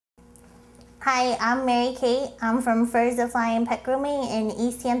Hi, I'm Mary Kate. I'm from Furs of Flying Pet Grooming in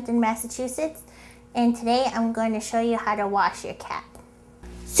East Hampton, Massachusetts. And today I'm going to show you how to wash your cat.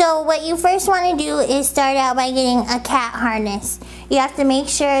 So what you first want to do is start out by getting a cat harness. You have to make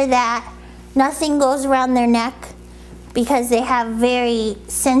sure that nothing goes around their neck because they have very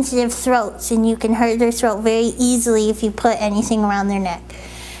sensitive throats and you can hurt their throat very easily if you put anything around their neck.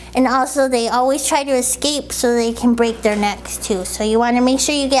 And also they always try to escape so they can break their necks too. So you want to make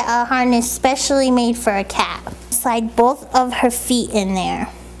sure you get a harness specially made for a cat. Slide both of her feet in there.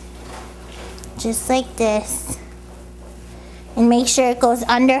 Just like this. And make sure it goes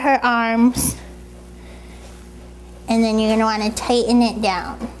under her arms. And then you're going to want to tighten it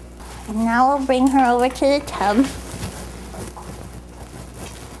down. And now we'll bring her over to the tub.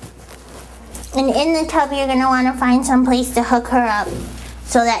 And in the tub you're going to want to find some place to hook her up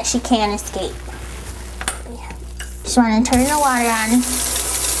so that she can't escape. Just want to turn the water on.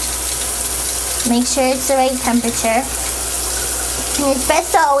 Make sure it's the right temperature. And it's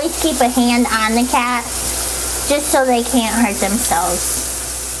best to always keep a hand on the cat just so they can't hurt themselves.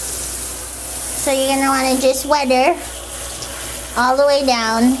 So you're going to want to just wet her all the way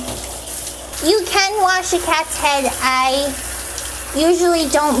down. You can wash a cat's head. I usually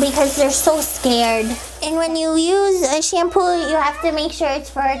don't because they're so scared. And when you use a shampoo, you have to make sure it's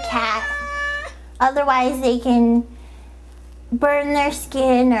for a cat. Otherwise they can burn their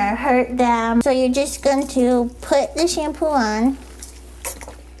skin or hurt them. So you're just going to put the shampoo on.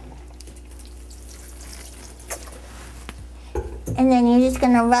 And then you're just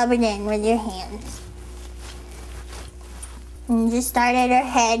going to rub it in with your hands. And just start at her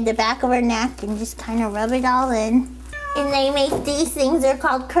head, the back of her neck, and just kind of rub it all in. And they make these things, they're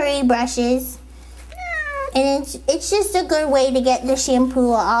called curry brushes. And it's just a good way to get the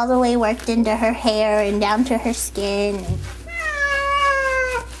shampoo all the way worked into her hair and down to her skin.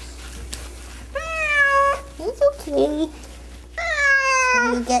 It's okay.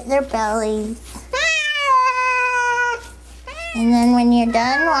 So you get their bellies. And then when you're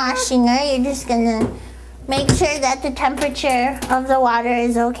done washing her, you're just gonna make sure that the temperature of the water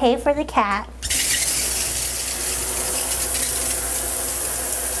is okay for the cat.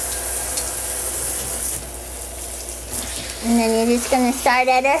 And then you're just going to start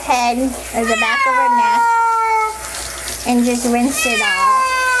at her head or the back of her neck and just rinse it off.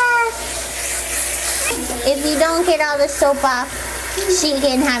 If you don't get all the soap off, she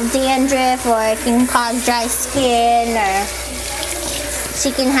can have dandruff or it can cause dry skin or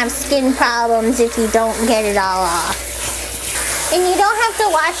she can have skin problems if you don't get it all off. And you don't have to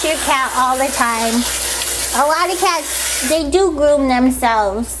wash your cat all the time. A lot of cats, they do groom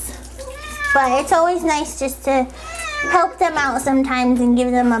themselves, but it's always nice just to help them out sometimes and give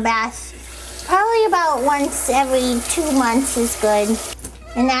them a bath. Probably about once every 2 months is good.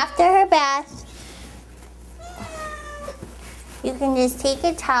 And after her bath, you can just take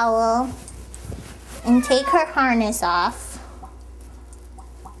a towel and take her harness off.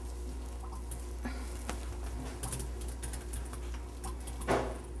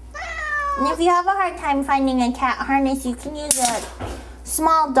 And if you have a hard time finding a cat harness, you can use a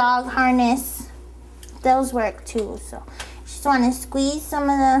small dog harness. Those work too. So just want to squeeze some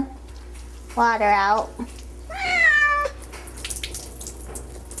of the water out.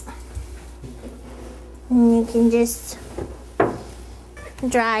 And you can just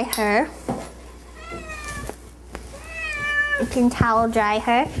dry her. You can towel dry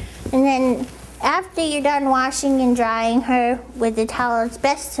her. And then after you're done washing and drying her with the towel, it's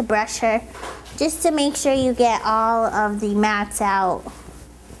best to brush her just to make sure you get all of the mats out.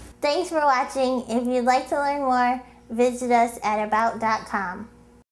 Thanks for watching. If you'd like to learn more, visit us at about.com.